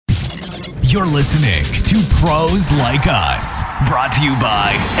You're listening to Pros Like Us, brought to you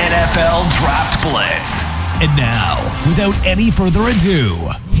by NFL Draft Blitz. And now, without any further ado,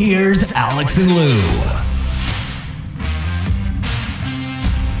 here's Alex and Lou.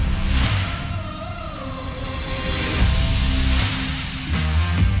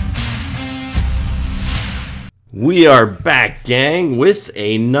 We are back, gang, with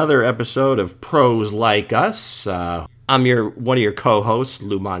another episode of Pros Like Us. I'm one of your co-hosts,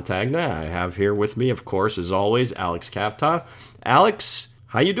 Lou Montagna. I have here with me, of course, as always, Alex Kafta. Alex,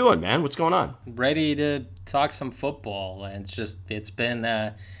 how you doing, man? What's going on? Ready to talk some football. And it's been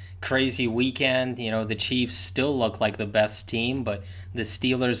a crazy weekend. You know, the Chiefs still look like the best team, but the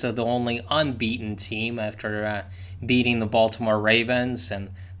Steelers are the only unbeaten team after beating the Baltimore Ravens, and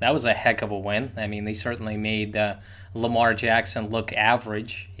that was a heck of a win. I mean, they certainly made Lamar Jackson look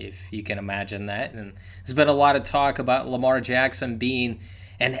average, if you can imagine that. And there's been a lot of talk about Lamar Jackson being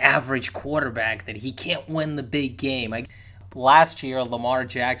an average quarterback, that he can't win the big game. Last year, Lamar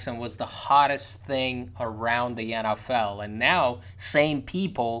Jackson was the hottest thing around the NFL, and now same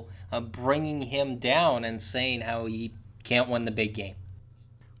people are bringing him down and saying how he can't win the big game.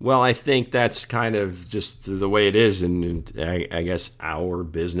 Well, I think that's kind of just the way it is, and I guess our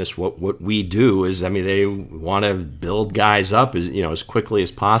business, what we do is, I mean, they want to build guys up as quickly as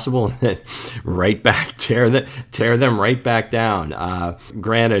possible, and then tear them right back down.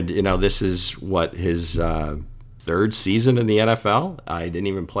 Granted, this is his third season in the NFL. I didn't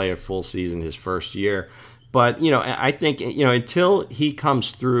even play a full season his first year, but I think until he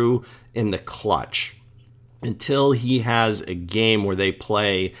comes through in the clutch, until he has a game where they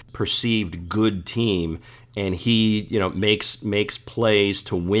play perceived good team and he makes plays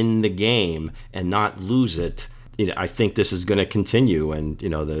to win the game and not lose it, I think this is going to continue. And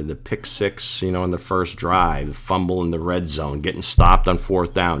the pick six in the first drive, the fumble in the red zone, getting stopped on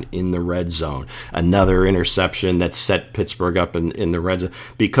fourth down in the red zone, another interception that set Pittsburgh up in the red zone,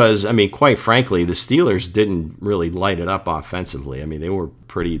 because quite frankly, the Steelers didn't really light it up offensively. They were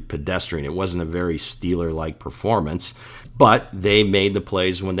pretty pedestrian. It wasn't a very Steeler-like performance, but they made the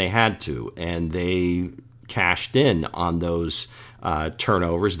plays when they had to, and they cashed in on those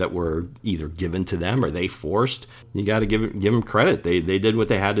turnovers that were either given to them or they forced. You got to give them credit. They did what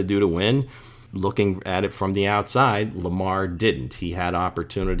they had to do to win. Looking at it from the outside, Lamar didn't. He had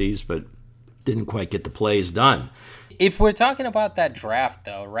opportunities, but didn't quite get the plays done. If we're talking about that draft,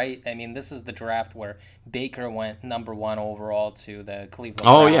 though, right? This is the draft where Baker went number 1 overall to the Cleveland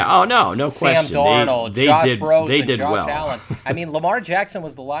Browns. Yeah. Oh, no question. Sam Darnold, Josh Rosen, did Josh well. Allen. Lamar Jackson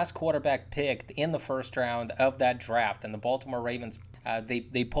was the last quarterback picked in the first round of that draft, and the Baltimore Ravens,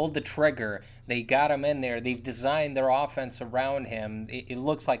 they pulled the trigger. They got him in there. They've designed their offense around him. It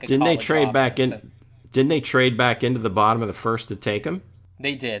looks like a Didn't college they trade offense. back in? Didn't they trade back into the bottom of the first to take him?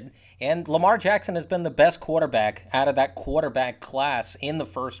 They did. And Lamar Jackson has been the best quarterback out of that quarterback class in the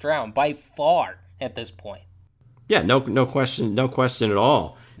first round by far at this point. Yeah, no question at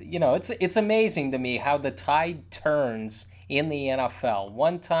all. It's amazing to me how the tide turns in the NFL.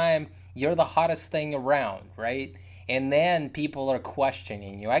 One time you're the hottest thing around, right? And then people are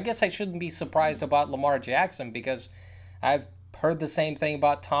questioning you. I guess I shouldn't be surprised about Lamar Jackson, because I've heard the same thing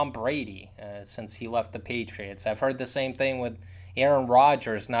about Tom Brady since he left the Patriots. I've heard the same thing with Aaron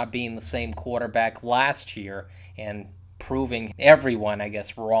Rodgers not being the same quarterback last year and proving everyone, I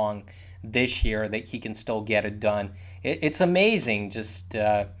guess, wrong this year that he can still get it done. It's amazing just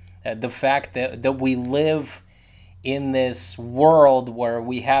the fact that we live in this world where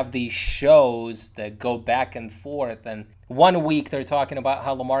we have these shows that go back and forth, and one week they're talking about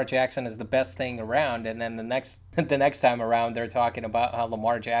how Lamar Jackson is the best thing around, and then the next time around they're talking about how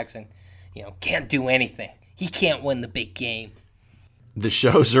Lamar Jackson, can't do anything. He can't win the big game. The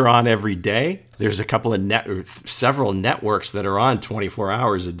shows are on every day. There's a couple of several networks that are on 24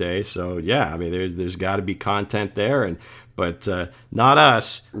 hours a day. So yeah, there's got to be content there, but not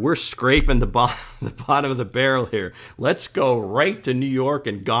us. We're scraping the bottom of the barrel here. Let's go right to New York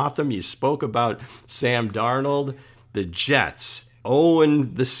and Gotham. You spoke about Sam Darnold, the Jets, 0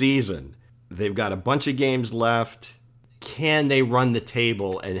 the season. They've got a bunch of games left. Can they run the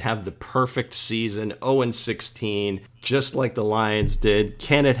table and have the perfect season, 0-16, just like the Lions did?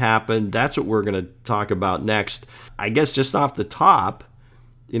 Can it happen? That's what we're going to talk about next. I guess just off the top,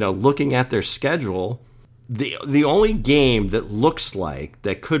 looking at their schedule, the only game that looks like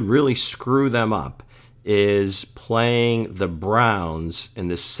that could really screw them up is playing the Browns in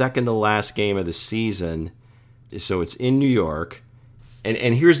the second to last game of the season. So it's in New York.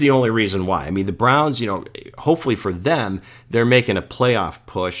 And here's the only reason why. I mean, the Browns, hopefully for them, they're making a playoff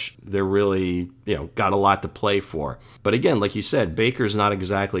push. They're really, got a lot to play for. But again, like you said, Baker's not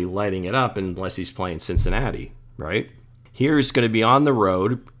exactly lighting it up unless he's playing Cincinnati, right? Here's going to be on the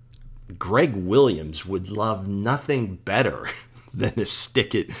road. Greg Williams would love nothing better than to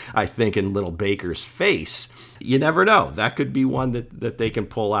stick it, I think, in little Baker's face. You never know. That could be one that they can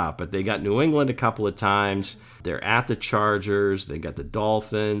pull out. But they got New England a couple of times. They're at the Chargers. They got the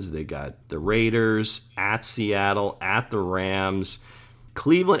Dolphins. They got the Raiders, at Seattle, at the Rams,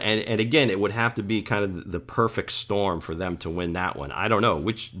 Cleveland. And again, it would have to be kind of the perfect storm for them to win that one. I don't know.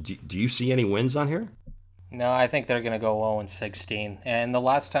 Do you see any wins on here? No, I think they're going to go 0-16. And the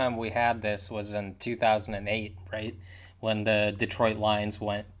last time we had this was in 2008, right? When the Detroit Lions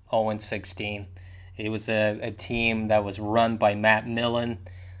went 0-16. It was a team that was run by Matt Millen.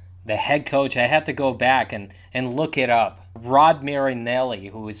 The head coach, I had to go back and look it up. Rod Marinelli,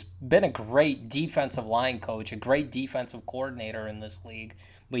 who has been a great defensive line coach, a great defensive coordinator in this league,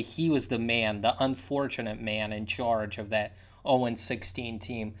 but he was the man, the unfortunate man in charge of that 0-16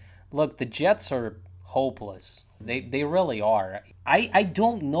 team. Look, the Jets are hopeless. They really are. I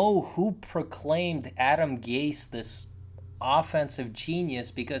don't know who proclaimed Adam Gase this offensive genius,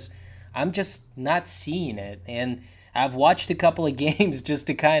 because I'm just not seeing it. And I've watched a couple of games just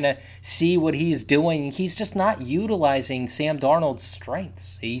to kind of see what he's doing. He's just not utilizing Sam Darnold's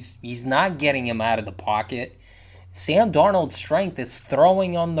strengths. He's not getting him out of the pocket. Sam Darnold's strength is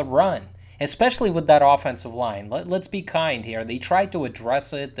throwing on the run, especially with that offensive line. Let's be kind here. They tried to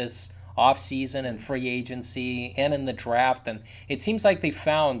address it this offseason and free agency and in the draft, and it seems like they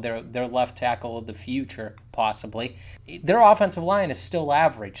found their left tackle of the future, possibly. Their offensive line is still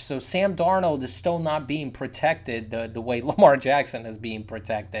average, so Sam Darnold is still not being protected the way Lamar Jackson is being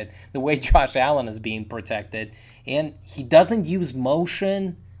protected, the way Josh Allen is being protected, and he doesn't use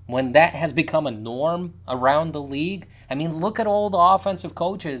motion when that has become a norm around the league. I mean, look at all the offensive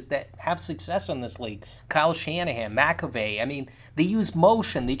coaches that have success in this league. Kyle Shanahan, McAvey. I mean, they use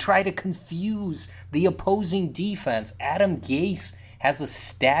motion. They try to confuse the opposing defense. Adam Gase has a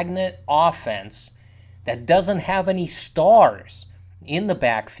stagnant offense that doesn't have any stars in the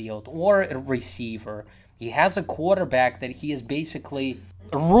backfield or a receiver. He has a quarterback that he has basically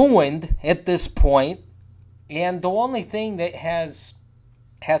ruined at this point. And the only thing that has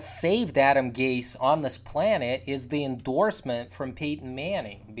saved Adam Gase on this planet is the endorsement from Peyton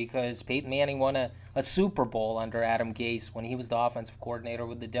Manning, because Peyton Manning won a Super Bowl under Adam Gase when he was the offensive coordinator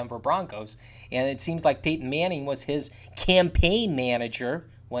with the Denver Broncos. And it seems like Peyton Manning was his campaign manager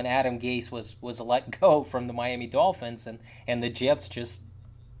when Adam Gase was let go from the Miami Dolphins, and the Jets just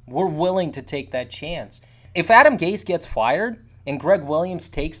were willing to take that chance. If Adam Gase gets fired and Greg Williams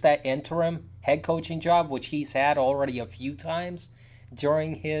takes that interim head coaching job, which he's had already a few times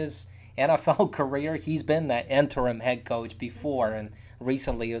during his NFL career, he's been that interim head coach before, and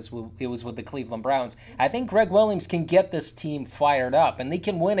recently it was with the Cleveland Browns. I think Greg Williams can get this team fired up, and they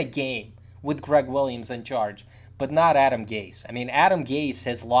can win a game with Greg Williams in charge, but not Adam Gase. I mean, Adam Gase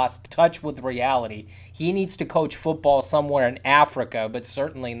has lost touch with reality. He needs to coach football somewhere in Africa, but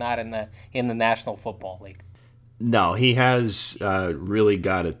certainly not in the National Football League. No, he has really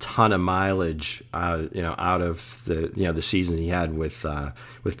got a ton of mileage, out of the seasons he had with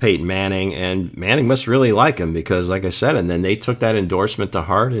Peyton Manning, and Manning must really like him, because, like I said, and then they took that endorsement to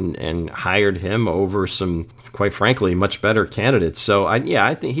heart and hired him over some, quite frankly, much better candidates. So I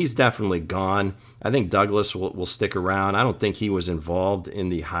think he's definitely gone. I think Douglas will stick around. I don't think he was involved in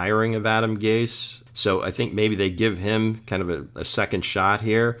the hiring of Adam Gase, so I think maybe they give him kind of a second shot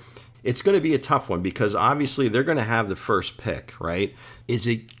here. It's going to be a tough one, because obviously they're going to have the first pick, right? Is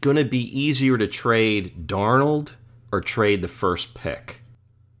it going to be easier to trade Darnold or trade the first pick?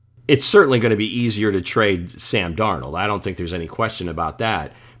 It's certainly going to be easier to trade Sam Darnold. I don't think there's any question about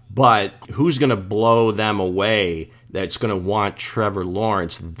that. But who's going to blow them away that's going to want Trevor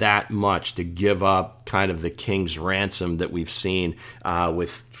Lawrence that much to give up kind of the king's ransom that we've seen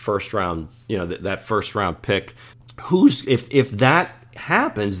with first round, that first round pick? If that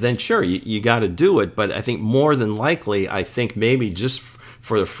happens, then sure, you got to do it. But I think more than likely, I think maybe just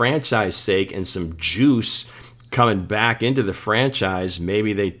for the franchise sake and some juice coming back into the franchise,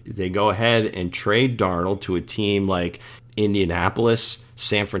 maybe they go ahead and trade Darnold to a team like Indianapolis,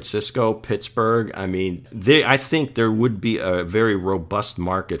 San Francisco, Pittsburgh. I mean, I think there would be a very robust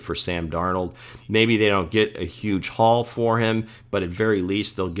market for Sam Darnold. Maybe they don't get a huge haul for him, but at very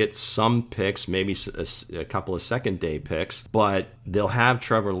least they'll get some picks, maybe a couple of second-day picks. But they'll have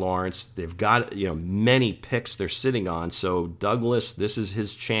Trevor Lawrence. They've got many picks they're sitting on. So Douglas, this is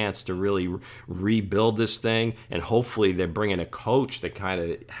his chance to really rebuild this thing, and hopefully they bring in a coach that kind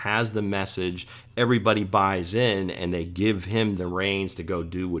of has the message. Everybody buys in, and they give him the reins to go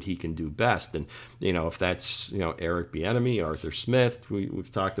do what he can do best. And if that's Eric Bieniemy, Arthur Smith,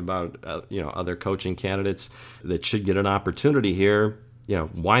 we've talked about other coaching candidates that should get an opportunity here.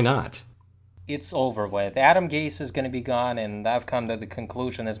 Why not? It's over with. Adam Gase is going to be gone, and I've come to the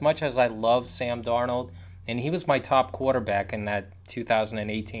conclusion, as much as I love Sam Darnold, and he was my top quarterback in that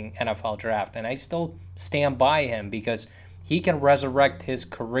 2018 NFL draft, and I still stand by him because he can resurrect his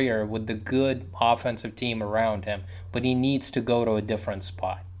career with the good offensive team around him, but he needs to go to a different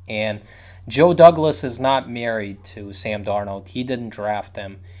spot. And Joe Douglas is not married to Sam Darnold. He didn't draft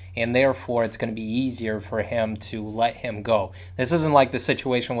him, and therefore it's going to be easier for him to let him go. This isn't like the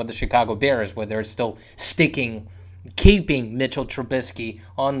situation with the Chicago Bears where they're still keeping Mitchell Trubisky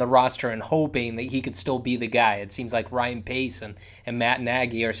on the roster and hoping that he could still be the guy. It seems like Ryan Pace and Matt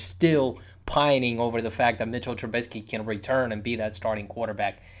Nagy are still pining over the fact that Mitchell Trubisky can return and be that starting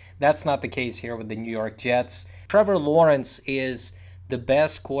quarterback. That's not the case here with the New York Jets. Trevor Lawrence is the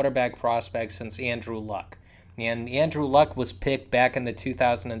best quarterback prospect since Andrew Luck. And Andrew Luck was picked back in the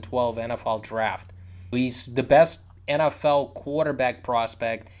 2012 NFL draft. He's the best NFL quarterback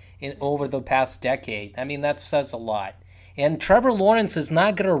prospect over the past decade. I mean, that says a lot. And Trevor Lawrence is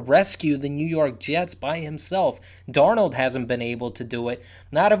not going to rescue the New York Jets by himself. Darnold hasn't been able to do it.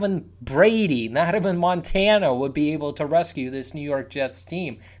 Not even Brady, not even Montana would be able to rescue this New York Jets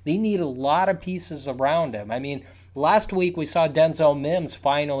team. They need a lot of pieces around him. I mean, last week we saw Denzel Mims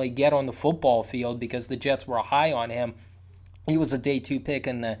finally get on the football field because the Jets were high on him. He was a day 2 pick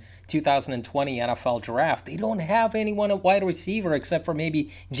in the 2020 NFL draft. They don't have anyone at wide receiver except for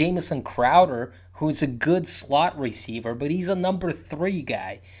maybe Jamison Crowder, who's a good slot receiver, but he's a number 3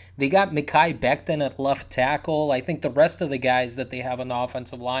 guy. They got Mekhi Becton at left tackle. I think the rest of the guys that they have on the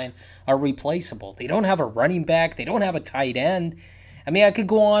offensive line are replaceable. They don't have a running back. They don't have a tight end. I mean, I could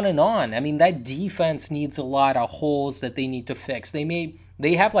go on and on. I mean, that defense needs a lot of holes that they need to fix.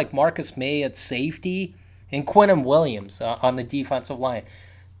 They have like Marcus May at safety and Quinnen Williams on the defensive line.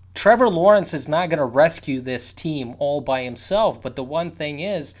 Trevor Lawrence is not going to rescue this team all by himself, but the one thing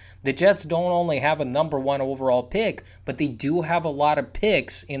is the Jets don't only have a number 1 overall pick, but they do have a lot of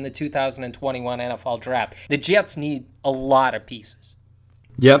picks in the 2021 NFL draft. The Jets need a lot of pieces.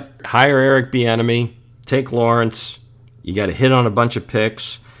 Yep. Hire Eric Bieniemy, take Lawrence. You got to hit on a bunch of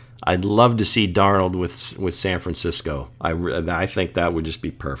picks. I'd love to see Darnold with San Francisco. I think that would just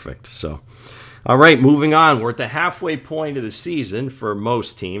be perfect. So, all right, moving on. We're at the halfway point of the season for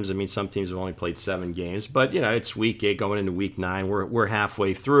most teams. I mean, some teams have only played 7 games, but it's week 8 going into week 9. We're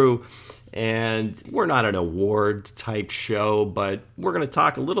halfway through, and we're not an award type show, but we're going to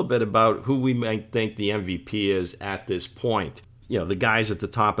talk a little bit about who we might think the MVP is at this point. The guys at the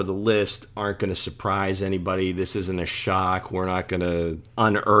top of the list aren't going to surprise anybody. This isn't a shock. We're not going to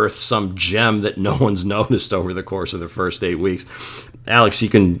unearth some gem that no one's noticed over the course of the first 8 weeks. Alex, you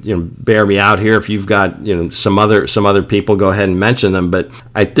can bear me out here if you've got some other people. Go ahead and mention them. But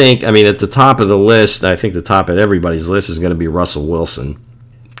I think at the top of the list, I think the top of everybody's list is going to be Russell Wilson.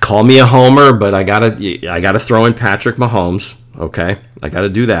 Call me a homer, but I gotta throw in Patrick Mahomes. Okay, I got to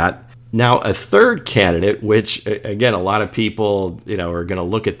do that. Now, a third candidate, which, again, a lot of people, are going to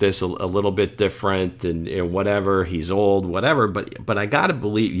look at this a little bit different and whatever, he's old, whatever, but I got to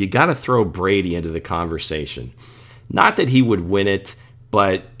believe, you got to throw Brady into the conversation. Not that he would win it,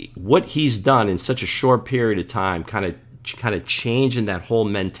 but what he's done in such a short period of time, kind of changing that whole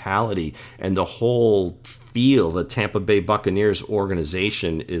mentality and the whole feel, the Tampa Bay Buccaneers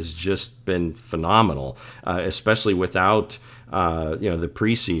organization has just been phenomenal, especially without the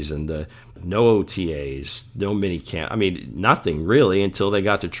preseason, the no OTAs, no mini camp. I mean, nothing really until they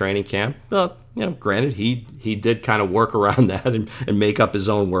got to training camp. Well, granted, he did kind of work around that and make up his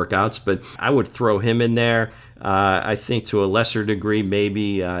own workouts, but I would throw him in there. I think to a lesser degree,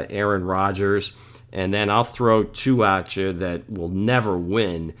 maybe Aaron Rodgers. And then I'll throw 2 at you that will never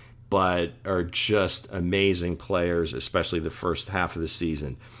win, but are just amazing players, especially the first half of the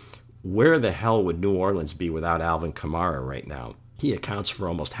season. Where the hell would New Orleans be without Alvin Kamara right now? He accounts for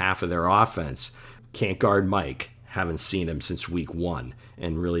almost half of their offense. Can't guard Mike. Haven't seen him since week 1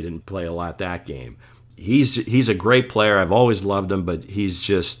 and really didn't play a lot that game. he's a great player. I've always loved him, but he's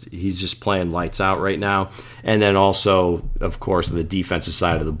just playing lights out right now. And then also, of course, the defensive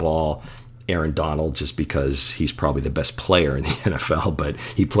side of the ball, Aaron Donald, just because he's probably the best player in the NFL, but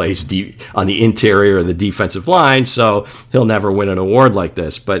he plays on the interior of the defensive line, so he'll never win an award like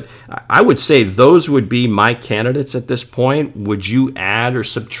this. But I would say those would be my candidates at this point. Would you add or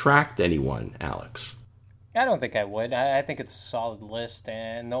subtract anyone, Alex? I don't think I would. I think it's a solid list,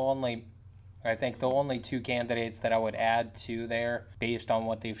 and I think the only two candidates that I would add to there, based on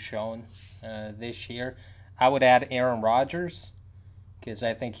what they've shown this year, I would add Aaron Rodgers, because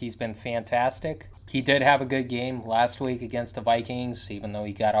I think he's been fantastic. He did have a good game last week against the Vikings, even though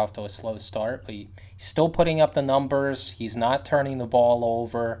he got off to a slow start. But he's still putting up the numbers. He's not turning the ball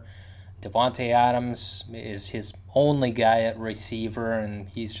over. Devontae Adams is his only guy at receiver, and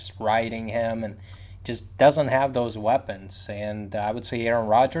he's just riding him and just doesn't have those weapons. And I would say Aaron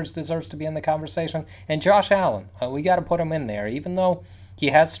Rodgers deserves to be in the conversation. And Josh Allen, we got to put him in there, even though he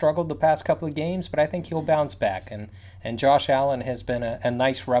has struggled the past couple of games, but I think he'll bounce back. And Josh Allen has been a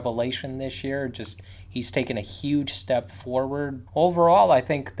nice revelation this year. Just he's taken a huge step forward. Overall, I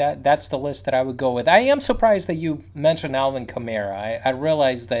think that's the list that I would go with. I am surprised that you mentioned Alvin Kamara. I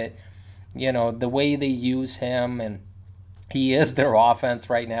realize that, the way they use him, and he is their offense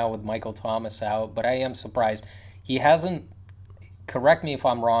right now with Michael Thomas out, but I am surprised. He hasn't, correct me if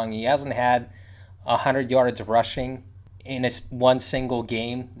I'm wrong, he hasn't had 100 yards rushing in one single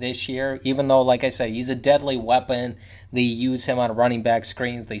game this year, even though, like I said, he's a deadly weapon. They use him on running back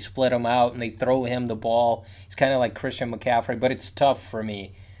screens. They split him out, and they throw him the ball. He's kind of like Christian McCaffrey, but it's tough for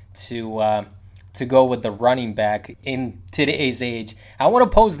me to go with the running back in today's age. I want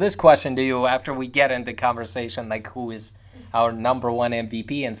to pose this question to you after we get into conversation, like who is our number one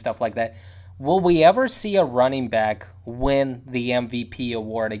MVP and stuff like that. Will we ever see a running back win the MVP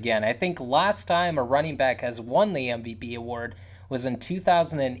award again? I think last time a running back has won the MVP award was in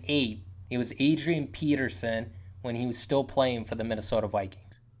 2008. It was Adrian Peterson when he was still playing for the Minnesota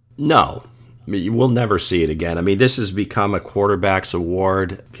Vikings. No, you will never see it again. I mean, this has become a quarterback's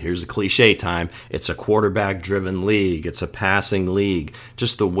award. Here's a cliche time. It's a quarterback-driven league. It's a passing league.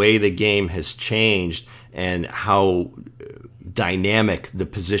 Just the way the game has changed and how dynamic the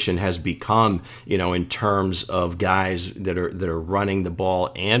position has become, in terms of guys that are running the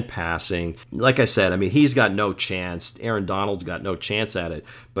ball and passing. Like I said, I mean, he's got no chance. Aaron Donald's got no chance at it.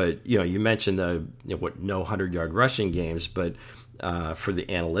 But, you mentioned the no 100-yard rushing games, but for the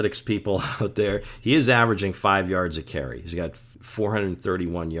analytics people out there, he is averaging 5 yards a carry. He's got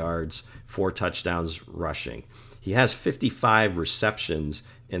 431 yards, 4 touchdowns rushing. He has 55 receptions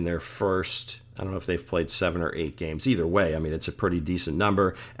in their first, I don't know if they've played 7 or 8 games. Either way, I mean, it's a pretty decent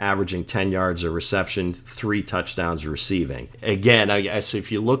number, averaging 10 yards a reception, 3 touchdowns receiving. Again, I guess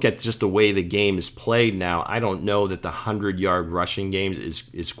if you look at just the way the game is played now, I don't know that the 100-yard rushing games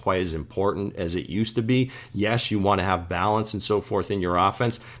is quite as important as it used to be. Yes, you want to have balance and so forth in your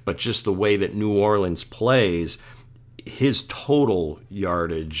offense, but just the way that New Orleans plays, his total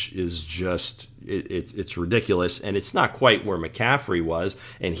yardage is just it's ridiculous, and it's not quite where McCaffrey was,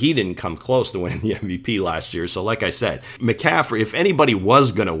 and he didn't come close to winning the MVP last year. So like I said, McCaffrey, if anybody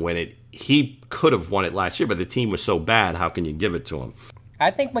was going to win it, he could have won it last year, but the team was so bad, how can you give it to him?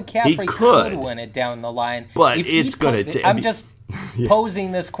 I think McCaffrey could win it down the line. But it's going to take... I'm just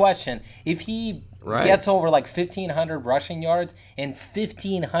posing this question. If he gets over like 1,500 rushing yards and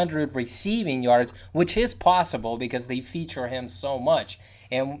 1,500 receiving yards, which is possible because they feature him so much.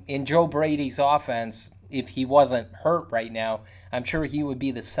 And in Joe Brady's offense, if he wasn't hurt right now, I'm sure he would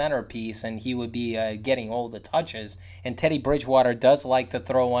be the centerpiece and he would be getting all the touches. And Teddy Bridgewater does like to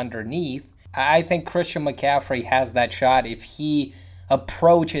throw underneath. I think Christian McCaffrey has that shot if he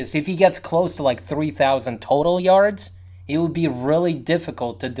gets close to like 3,000 total yards. It would be really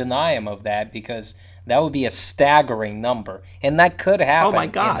difficult to deny him of that because that would be a staggering number, and that could happen. Oh my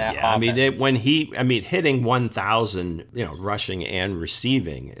God! In that yeah, offense. I mean, hitting 1,000, rushing and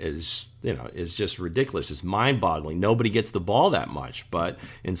receiving is just ridiculous. It's mind-boggling. Nobody gets the ball that much, but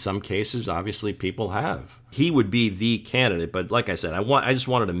in some cases, obviously, people have. He would be the candidate, but like I said, I just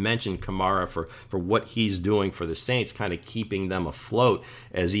wanted to mention Kamara for what he's doing for the Saints, kind of keeping them afloat.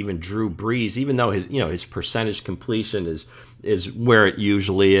 As even Drew Brees, even though his percentage completion is where it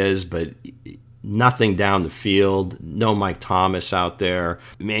usually is, but nothing down the field, no Mike Thomas out there.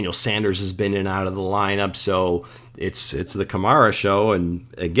 Emmanuel Sanders has been in and out of the lineup, so it's the Kamara show. And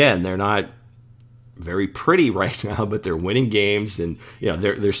again, they're not very pretty right now, but they're winning games, and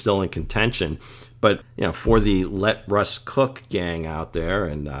they're still in contention. But for the Let Russ Cook gang out there,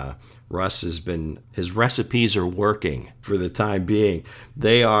 and Russ his recipes are working for the time being.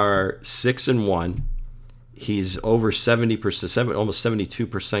 They are 6-1. He's over 70%, almost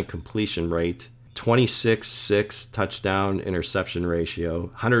 72% completion rate, 26-6 touchdown interception ratio,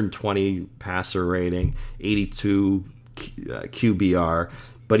 120 passer rating, 82 QBR,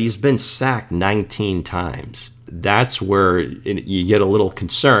 but he's been sacked 19 times. That's where you get a little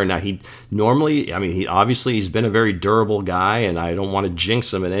concerned. Now, he's been a very durable guy, and I don't want to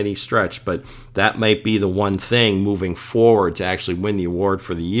jinx him in any stretch, but that might be the one thing moving forward to actually win the award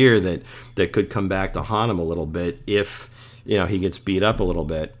for the year that could come back to haunt him a little bit if, he gets beat up a little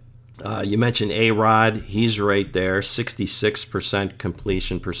bit. You mentioned A-Rod. He's right there, 66%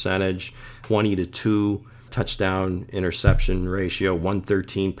 completion percentage, 20-2 touchdown interception ratio,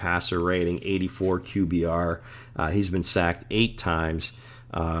 113 passer rating, 84 QBR. He's been sacked 8 times.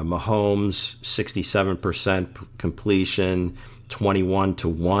 Mahomes, 67% completion,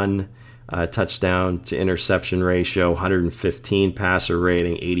 21-1 touchdown to interception ratio, 115 passer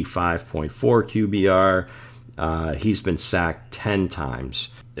rating, 85.4 QBR. He's been sacked 10 times.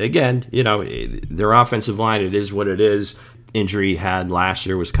 Again, their offensive line, it is what it is. Injury he had last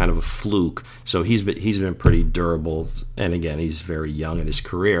year was kind of a fluke, so he's been pretty durable, and again, he's very young in his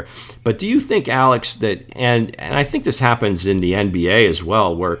career. But do you think, Alex, that and I think this happens in the NBA as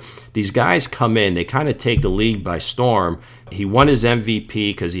well, where these guys come in, they kind of take the league by storm. He won his MVP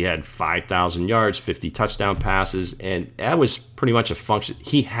because he had 5,000 yards, 50 touchdown passes, and that was pretty much a function.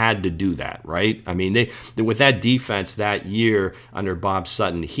 He had to do that, right? I mean, with that defense that year under Bob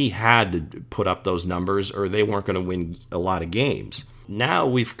Sutton, he had to put up those numbers or they weren't going to win a lot of games. Now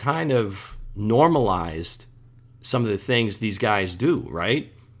we've kind of normalized some of the things these guys do,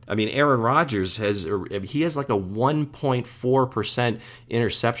 right? I mean, Aaron Rodgers has like a 1.4%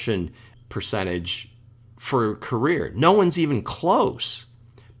 interception percentage for a career. No one's even close.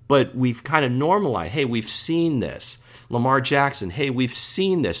 But we've kind of normalized, hey, we've seen this. Lamar Jackson, hey, we've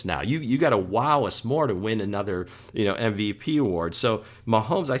seen this now. You got to wow us more to win another, MVP award. So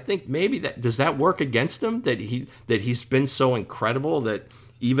Mahomes, I think maybe does that work against him, that he's been so incredible that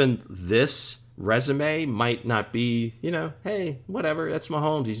even this resume might not be, hey, whatever, that's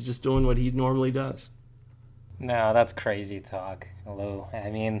Mahomes. He's just doing what he normally does. No, that's crazy talk, Lou. I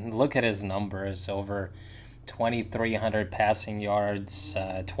mean, look at his numbers: over 2,300 passing yards,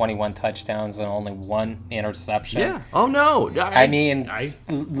 21 touchdowns, and only 1 interception. Yeah. Oh, no.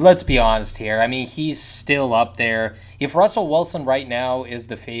 Let's be honest here. I mean, he's still up there. If Russell Wilson right now is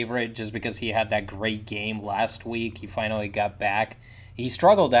the favorite just because he had that great game last week, he finally got back. He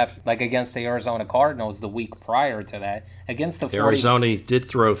struggled against the Arizona Cardinals the week prior to that. Against the Arizona, he did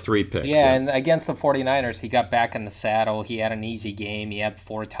throw 3 picks. Yeah, and against the 49ers, he got back in the saddle. He had an easy game. He had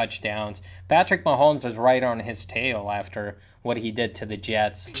 4 touchdowns. Patrick Mahomes is right on his tail after what he did to the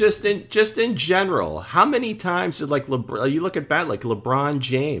Jets. Just in general, how many times did you look at LeBron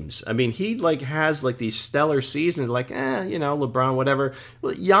James? I mean, he has these stellar seasons, LeBron, whatever.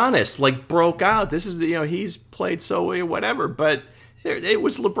 Giannis broke out. This is he's played so whatever, but it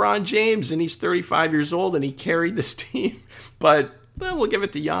was LeBron James, and he's 35 years old, and he carried this team. But we'll give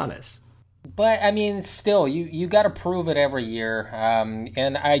it to Giannis. But I mean, still, you got to prove it every year.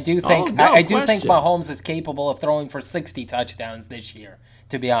 And I do think think Mahomes is capable of throwing for 60 touchdowns this year.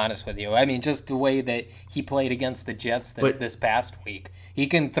 To be honest with you, I mean, just the way that he played against the Jets this past week, he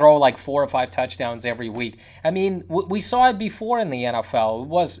can throw 4 or 5 touchdowns every week. I mean, we saw it before in the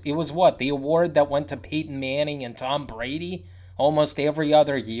NFL. It was what, the award that went to Peyton Manning and Tom Brady almost every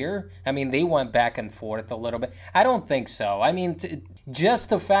other year? I mean, they went back and forth a little bit. I don't think so. I mean, just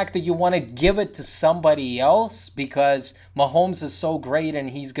the fact that you want to give it to somebody else because Mahomes is so great and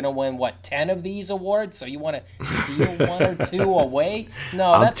he's going to win, 10 of these awards? So you want to steal 1 or 2 away?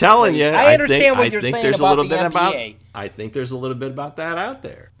 No, I'm telling you. I understand what you're saying about the NBA. I think there's a little bit about that out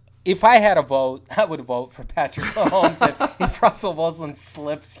there. If I had a vote, I would vote for Patrick Mahomes if Russell Wilson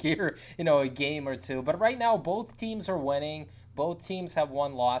slips here, a game or 2. But right now, both teams are winning. Both teams have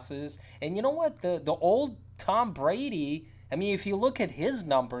 1 losses. And you know what? The old Tom Brady, I mean, if you look at his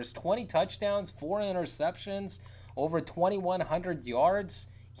numbers, 20 touchdowns, 4 interceptions, over 2,100 yards,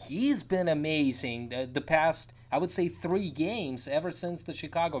 he's been amazing the past, I would say, 3 games ever since the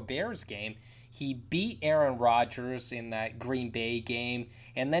Chicago Bears game. He beat Aaron Rodgers in that Green Bay game,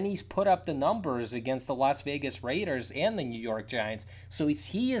 and then he's put up the numbers against the Las Vegas Raiders and the New York Giants. So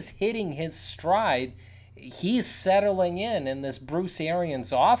he is hitting his stride. He's settling in this Bruce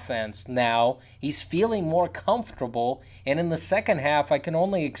Arians offense now. He's feeling more comfortable, and in the second half, I can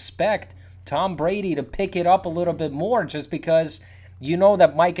only expect Tom Brady to pick it up a little bit more just because You know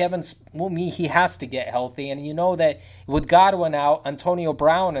that Mike Evans, he has to get healthy. And you know that with Godwin out, Antonio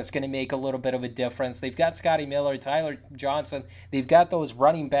Brown is going to make a little bit of a difference. They've got Scotty Miller, Tyler Johnson. They've got those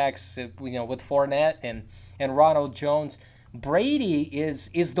running backs, with Fournette and Ronald Jones. Brady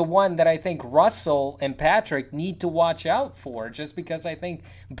is the one that I think Russell and Patrick need to watch out for, just because I think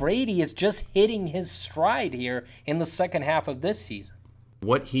Brady is just hitting his stride here in the second half of this season.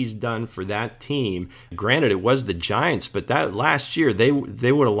 What he's done for that team, granted it was the Giants, but that last year they would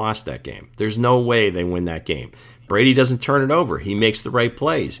have lost that game. There's no way they win that game. Brady doesn't turn it over. He makes the right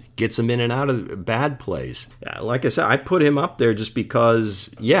plays, gets them in and out of bad plays. Like I said, I put him up there just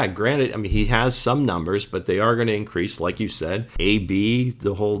because, granted, I mean, he has some numbers, but they are going to increase, like you said, A, B,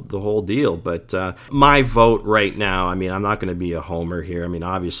 the whole deal. But my vote right now, I mean, I'm not going to be a homer here. I mean,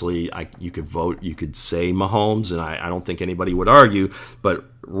 obviously, you could vote, you could say Mahomes, and I don't think anybody would argue, but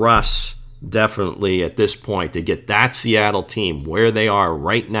Russ, definitely at this point, to get that Seattle team where they are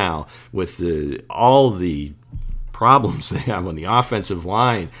right now with all the problems they have on the offensive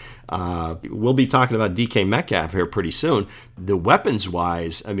line. We'll be talking about DK Metcalf here pretty soon. The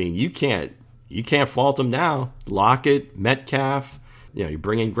weapons-wise, I mean, you can't fault them now. Lockett, Metcalf, you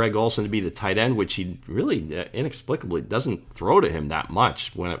bring in Greg Olsen to be the tight end, which he really inexplicably doesn't throw to him that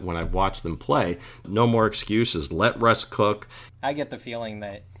much when I've watched them play. No more excuses. Let Russ cook. I get the feeling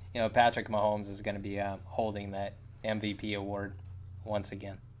that Patrick Mahomes is going to be holding that MVP award once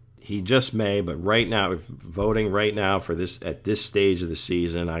again. He just may, but right now, voting right now for this at this stage of the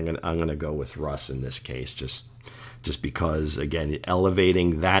season, I'm gonna go with Russ in this case, just because, again,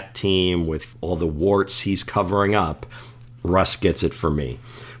 elevating that team with all the warts he's covering up, Russ gets it for me.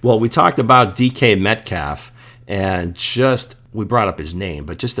 Well, we talked about DK Metcalf, and we brought up his name,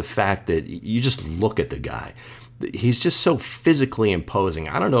 but just the fact that you just look at the guy. He's just so physically imposing.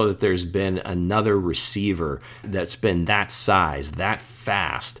 I don't know that there's been another receiver that's been that size, that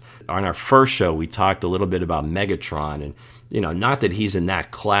fast. On our first show, we talked a little bit about Megatron, and not that he's in that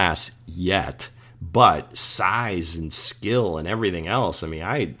class yet, but size and skill and everything else. I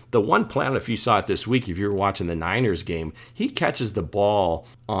mean, the one play, I don't know if you saw it this week, if you were watching the Niners game, he catches the ball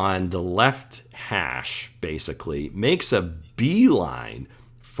on the left hash, basically, makes a beeline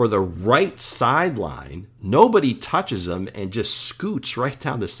for the right sideline. Nobody touches him and just scoots right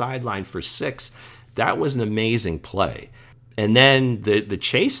down the sideline for 6. That was an amazing play. And then the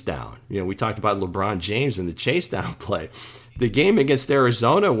chase down. We talked about LeBron James and the chase down play. The game against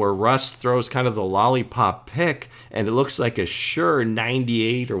Arizona where Russ throws kind of the lollipop pick and it looks like a sure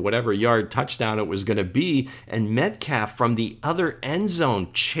 98 or whatever yard touchdown it was going to be. And Metcalf from the other end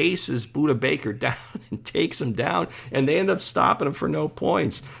zone chases Budda Baker down and takes him down. And they end up stopping him for no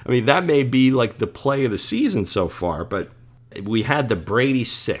points. I mean, that may be like the play of the season so far. But we had the Brady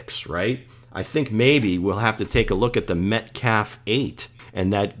 6, right? I think maybe we'll have to take a look at the Metcalf 8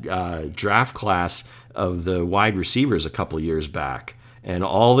 and that draft class of the wide receivers a couple years back and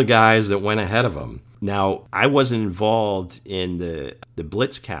all the guys that went ahead of him. Now, I wasn't involved in the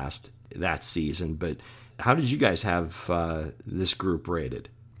Blitzcast that season, but how did you guys have this group rated?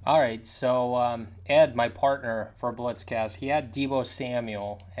 All right, so Ed, my partner for Blitzcast, he had Deebo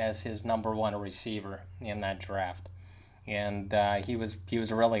Samuel as his number 1 receiver in that draft. And he was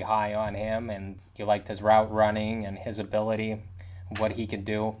really high on him, and he liked his route running and his ability, what he could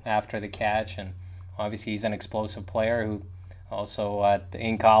do after the catch. And obviously he's an explosive player who also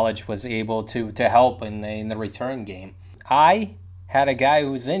in college was able to help in the return game. I had a guy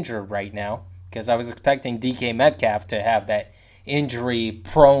who's injured right now because I was expecting DK Metcalf to have that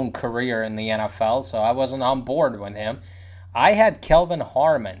injury-prone career in the NFL, so I wasn't on board with him. I had Kelvin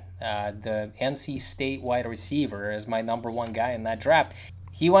Harmon, the NC State wide receiver, as my number 1 guy in that draft.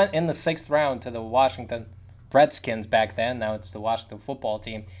 He went in the 6th round to the Washington Redskins back then. Now it's the Washington football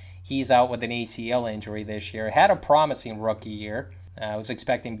team. He's out with an ACL injury this year. Had a promising rookie year. I was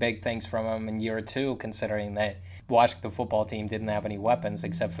expecting big things from him in year 2, considering that the Washington football team didn't have any weapons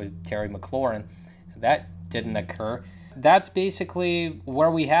except for Terry McLaurin. That didn't occur. That's basically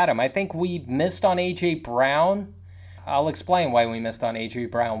where we had him. I think we missed on A.J. Brown. I'll explain why we missed on A.J.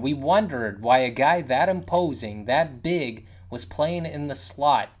 Brown. We wondered why a guy that imposing, that big, was playing in the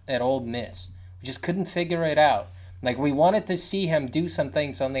slot at Ole Miss. We just couldn't figure it out. Like, we wanted to see him do some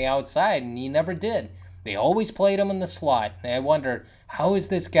things on the outside, and he never did. They always played him in the slot. And I wondered, how is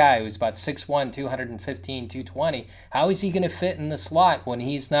this guy who's about 6'1", 215, 220, how is he going to fit in the slot when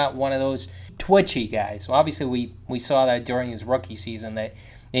he's not one of those twitchy guys? So obviously, we saw that during his rookie season, that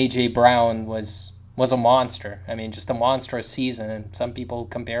A.J. Brown was a monster. I mean, just a monstrous season, and some people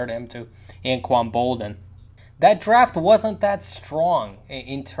compared him to Anquan Bolden. That draft wasn't that strong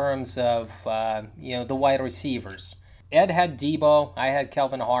in terms of the wide receivers. Ed had Debo, I had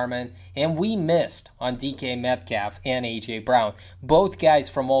Kelvin Harmon, and we missed on DK Metcalf and A.J. Brown. Both guys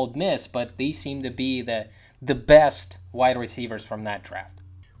from Ole Miss, but they seem to be the best wide receivers from that draft.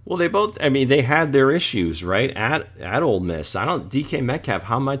 Well, they had their issues, right, at Ole Miss. DK Metcalf,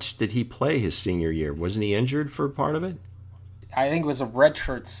 how much did he play his senior year? Wasn't he injured for part of it? I think it was a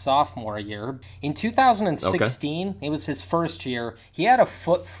redshirt sophomore year. In 2016, It was his first year, he had a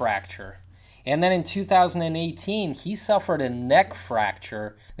foot fracture. And then in 2018, he suffered a neck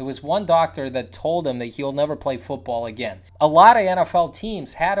fracture. There was one doctor that told him that he'll never play football again. A lot of NFL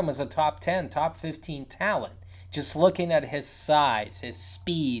teams had him as a top 10, top 15 talent. Just looking at his size, his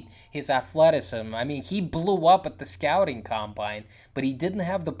speed, his athleticism. I mean, he blew up at the scouting combine, but he didn't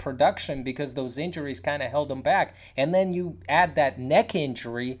have the production because those injuries kind of held him back. And then you add that neck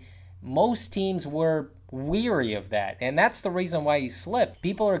injury, most teams were weary of that. And that's the reason why he slipped.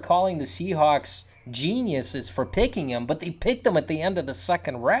 People are calling the Seahawks geniuses for picking him, but they picked him at the end of the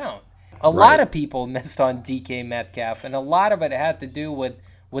second round. A lot of people missed on DK Metcalf, and a lot of it had to do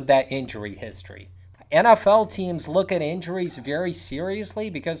with that injury history. NFL teams look at injuries very seriously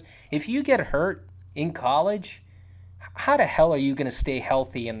because if you get hurt in college, how the hell are you going to stay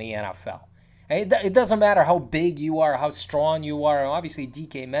healthy in the NFL? It doesn't matter how big you are, how strong you are. Obviously,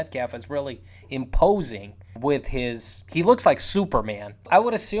 DK Metcalf is really imposing with he looks like Superman. I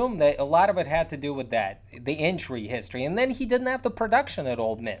would assume that a lot of it had to do with that, the injury history. And then he didn't have the production at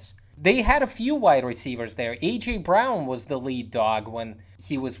Ole Miss. They had a few wide receivers there. A.J. Brown was the lead dog when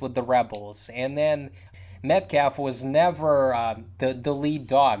he was with the Rebels. And then Metcalf was never the lead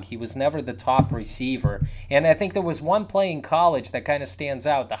dog. He was never the top receiver. And I think there was one play in college that kind of stands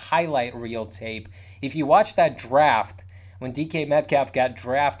out, the highlight reel tape. If you watch that draft, when DK Metcalf got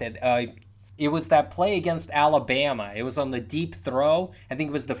drafted, it was that play against Alabama. It was on the deep throw. I think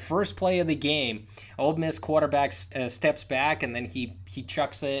it was the first play of the game. Ole Miss quarterback steps back, and then he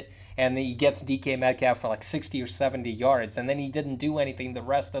chucks it, and then he gets DK Metcalf for like 60 or 70 yards. And then he didn't do anything the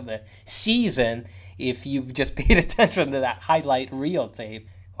rest of the season if you just paid attention to that highlight reel tape.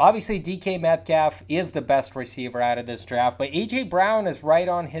 Obviously, DK Metcalf is the best receiver out of this draft, but A.J. Brown is right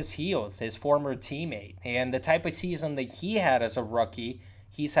on his heels, his former teammate. And the type of season that he had as a rookie,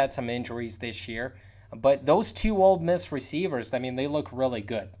 he's had some injuries this year. But those two Ole Miss receivers, I mean, they look really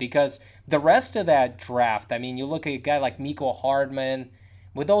good. Because the rest of that draft, I mean, you look at a guy like Mecole Hardman,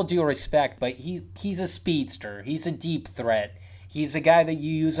 with all due respect, but he's a speedster. He's a deep threat. He's a guy that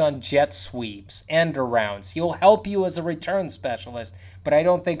you use on jet sweeps, end arounds. He'll help you as a return specialist, but I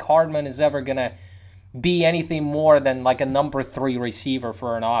don't think Hardman is ever going to be anything more than like a number 3 receiver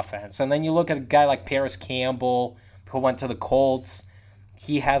for an offense. And then you look at a guy like Paris Campbell, who went to the Colts.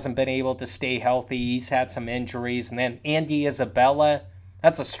 He hasn't been able to stay healthy. He's had some injuries. And then Andy Isabella,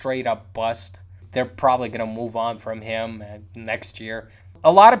 that's a straight-up bust. They're probably going to move on from him next year.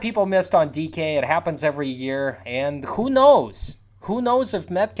 A lot of people missed on DK. It happens every year. And who knows? Who knows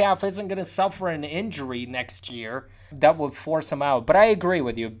if Metcalf isn't going to suffer an injury next year that would force him out. But I agree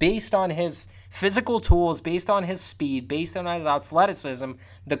with you. Based on his physical tools, based on his speed, based on his athleticism,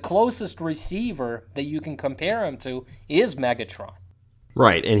 the closest receiver that you can compare him to is Megatron.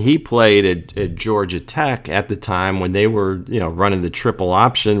 Right, and he played at Georgia Tech at the time when they were, running the triple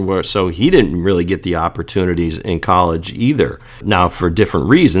option, so he didn't really get the opportunities in college either. Now, for different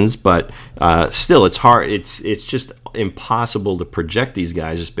reasons, but still, it's hard. It's just impossible to project these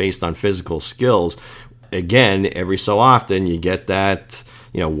guys just based on physical skills. Again, every so often you get that,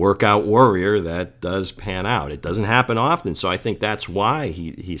 workout warrior that does pan out. It doesn't happen often, so I think that's why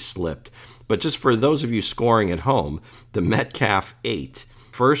he slipped. But just for those of you scoring at home, the Metcalf 8.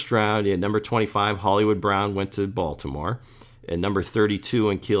 First round, he had number 25, Hollywood Brown, went to Baltimore. And number 32,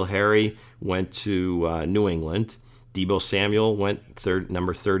 N'Keal Harry, went to New England. Deebo Samuel went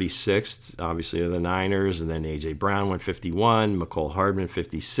number 36, obviously of the Niners. And then A.J. Brown went 51, Mecole Hardman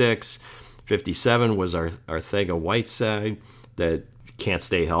 56. 57 was Arcega-Whiteside that can't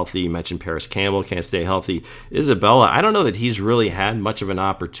stay healthy. You mentioned Paris Campbell can't stay healthy. Isabella, I don't know that he's really had much of an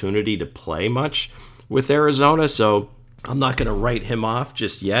opportunity to play much with Arizona, so I'm not going to write him off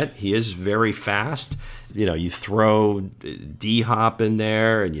just yet. He is very fast. You throw D-Hop in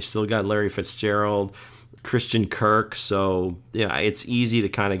there, and you still got Larry Fitzgerald, Christian Kirk, so it's easy to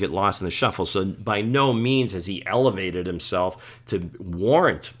kind of get lost in the shuffle. So by no means has he elevated himself to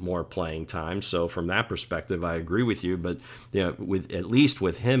warrant more playing time. So from that perspective, I agree with you. But at least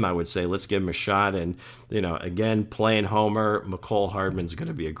with him, I would say let's give him a shot. And again, playing Homer, Mecole Hardman's going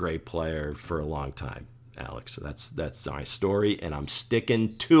to be a great player for a long time, Alex. So that's my story, and I'm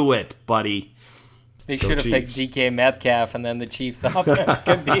sticking to it, buddy. They should have picked DK Metcalf, and then the Chiefs' offense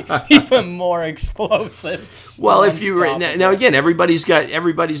could be even more explosive. Well, if you now again, everybody's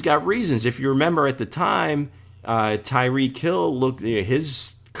got reasons. If you remember at the time, Tyreek Hill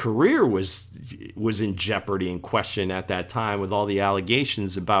his career was in jeopardy and question at that time with all the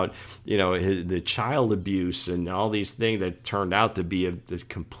allegations about the child abuse and all these things that turned out to be a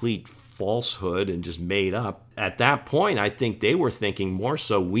complete falsehood and just made up. At that point, I think they were thinking more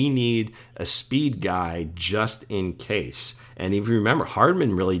so we need a speed guy just in case. And if you remember,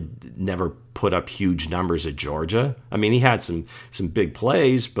 Hardman really never put up huge numbers at Georgia. I mean, he had some big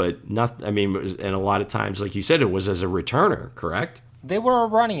plays, but not. I mean, and a lot of times, like you said, it was as a returner, correct? They were a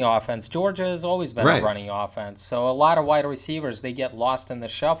running offense. Georgia has always been a running offense. So a lot of wide receivers, they get lost in the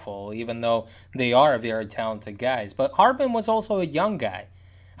shuffle, even though they are very talented guys. But Hardman was also a young guy.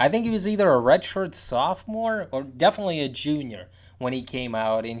 I think he was either a redshirt sophomore or definitely a junior when he came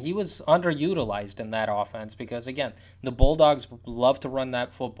out, and he was underutilized in that offense because, again, the Bulldogs love to run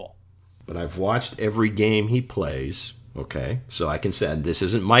that football. But I've watched every game he plays, okay? So I can say this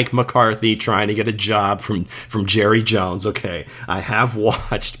isn't Mike McCarthy trying to get a job from Jerry Jones, okay? I have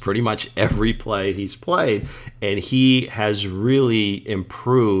watched pretty much every play he's played, and he has really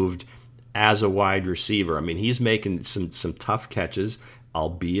improved as a wide receiver. I mean, he's making some tough catches,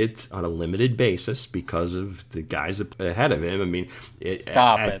 albeit on a limited basis because of the guys ahead of him. I mean,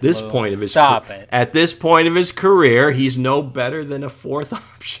 at this point of his career, he's no better than a fourth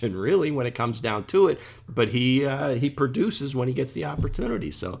option, really, when it comes down to it. But he produces when he gets the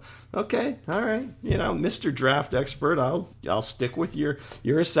opportunity. So, okay, all right, Mr. Draft Expert, I'll stick with your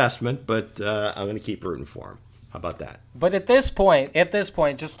assessment, but I'm going to keep rooting for him. How about that? But at this point,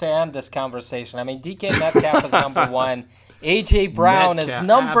 just to end this conversation, I mean, DK Metcalf is number one. A.J. Brown is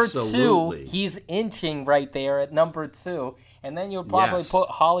number two. He's inching right there at number two. And then you'll probably put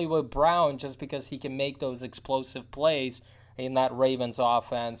Hollywood Brown just because he can make those explosive plays in that Ravens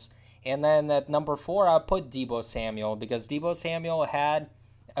offense. And then at number four, I'll put Deebo Samuel because Deebo Samuel had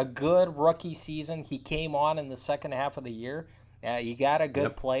a good rookie season. He came on in the second half of the year. He got a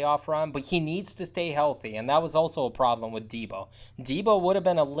good playoff run, but he needs to stay healthy, and that was also a problem with Deebo. Deebo would have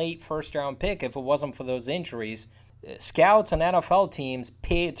been a late first-round pick if it wasn't for those injuries. Scouts and NFL teams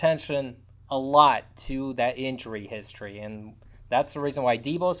pay attention a lot to that injury history, and that's the reason why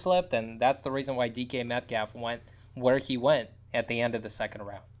Deebo slipped, and that's the reason why DK Metcalf went where he went at the end of the second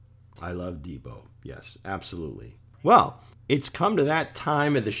round. I love Deebo. Yes, absolutely. Well, it's come to that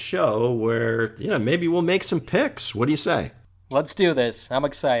time of the show where maybe we'll make some picks. What do you say? Let's do this. I'm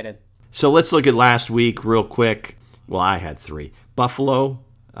excited. So let's look at last week real quick. Well, I had 3. Buffalo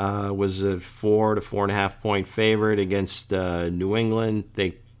was a 4 to 4.5 point favorite against New England.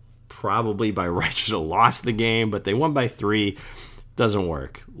 They probably by right should have lost the game, but they won by 3. Doesn't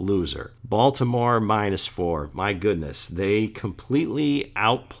work. Loser. Baltimore -4. My goodness. They completely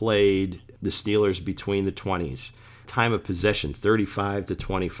outplayed the Steelers between the 20s. Time of possession, 35 to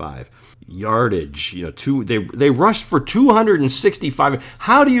 25. Yardage, they rushed for 265.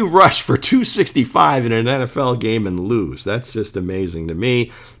 How do you rush for 265 in an NFL game and lose? That's just amazing to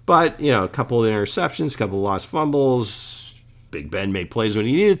me. But, a couple of interceptions, a couple of lost fumbles. Big Ben made plays when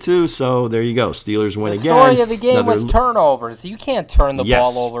he needed to, so there you go. Steelers win again. The story of the game was turnovers. You can't turn the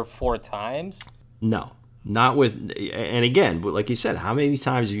ball over 4 times. No. Not with, and again, like you said, how many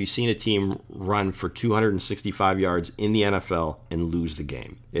times have you seen a team run for 265 yards in the NFL and lose the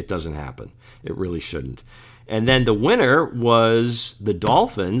game? It doesn't happen. It really shouldn't. And then the winner was the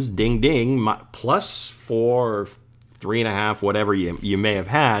Dolphins, ding, ding, +4 or 3.5, whatever you may have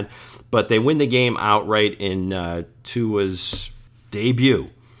had. But they win the game outright in Tua's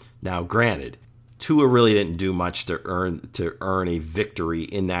debut. Now, granted, Tua really didn't do much to earn a victory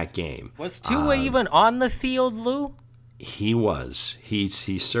in that game. Was Tua even on the field, Lou? He was. He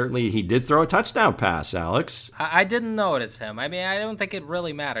certainly did throw a touchdown pass, Alex. I didn't notice him. I mean, I don't think it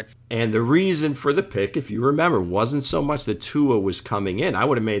really mattered. And the reason for the pick, if you remember, wasn't so much that Tua was coming in. I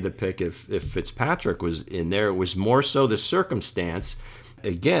would have made the pick if Fitzpatrick was in there. It was more so the circumstance.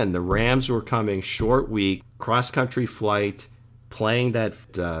 Again, the Rams were coming short week, cross-country flight, playing that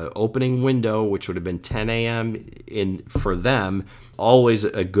opening window, which would have been 10 a.m. for them, always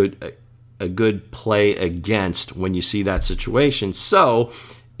a good play against when you see that situation. So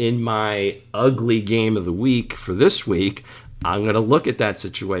in my ugly game of the week for this week, I'm going to look at that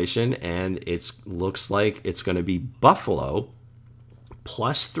situation, and it looks like it's going to be Buffalo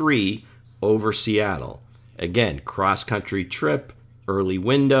 +3 over Seattle. Again, cross-country trip, early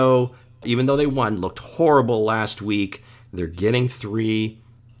window. Even though they won, looked horrible last week. They're getting 3.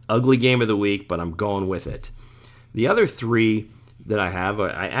 Ugly game of the week, but I'm going with it. The other 3, that I have.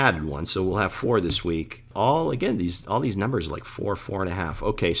 I added one, so we'll have 4 this week. All these numbers are like 4.5.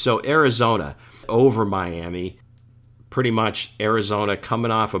 Okay, so Arizona over Miami. Pretty much Arizona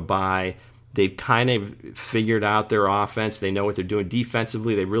coming off a bye. They've kind of figured out their offense. They know what they're doing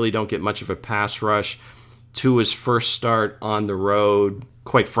defensively. They really don't get much of a pass rush. Tua's first start on the road.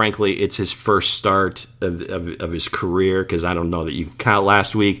 Quite frankly, it's his first start of his career, because I don't know that you can count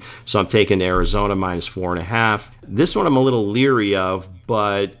last week. So I'm taking Arizona minus 4.5. This one I'm a little leery of,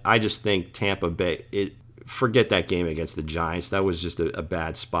 but I just think Tampa Bay, forget that game against the Giants. That was just a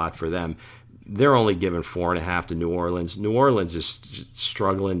bad spot for them. They're only giving 4.5 to New Orleans. New Orleans is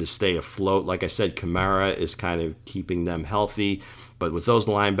struggling to stay afloat. Like I said, Kamara is kind of keeping them healthy. But with those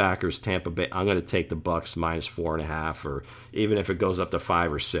linebackers, Tampa Bay, I'm going to take the Bucs minus 4.5, or even if it goes up to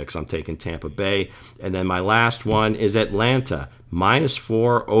 5 or 6, I'm taking Tampa Bay. And then my last one is Atlanta, minus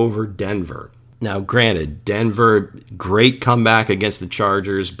 4 over Denver. Now, granted, Denver, great comeback against the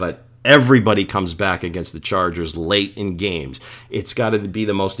Chargers, but everybody comes back against the Chargers late in games. It's got to be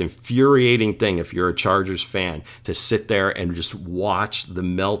the most infuriating thing if you're a Chargers fan to sit there and just watch the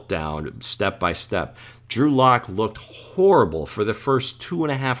meltdown step by step. Drew Lock looked horrible for the first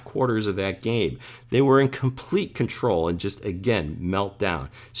 2.5 quarters of that game. They were in complete control and just, again, melt down.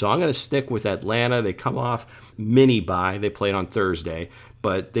 So I'm going to stick with Atlanta. They come off mini bye. They played on Thursday,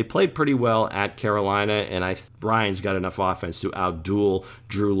 but they played pretty well at Carolina, and Brian's got enough offense to outduel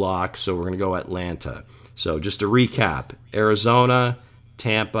Drew Lock, so we're going to go Atlanta. So just to recap, Arizona,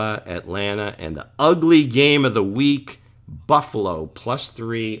 Tampa, Atlanta, and the ugly game of the week, Buffalo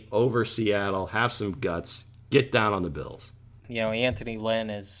 +3 over Seattle. Have some guts. Get down on the Bills. Anthony Lynn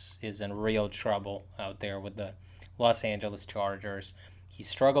is in real trouble out there with the Los Angeles Chargers. He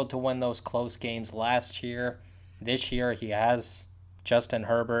struggled to win those close games last year. This year he has Justin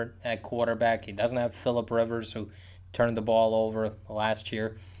Herbert at quarterback. He doesn't have Phillip Rivers, who turned the ball over last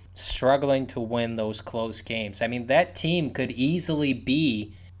year. Struggling to win those close games. I mean, that team could easily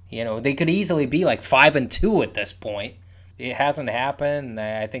be, they could easily be like 5-2 at this point. It hasn't happened.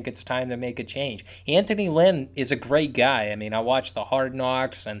 I think it's time to make a change. Anthony Lynn is a great guy. I mean, I watched the Hard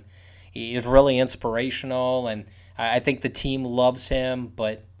Knocks, and he is really inspirational, and I think the team loves him,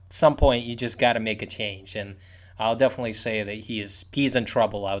 but at some point you just got to make a change, and I'll definitely say that he's in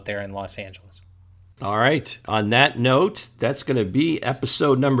trouble out there in Los Angeles. All right. On that note, that's going to be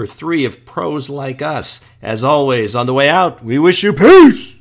episode number 3 of Pros Like Us. As always, on the way out, we wish you peace.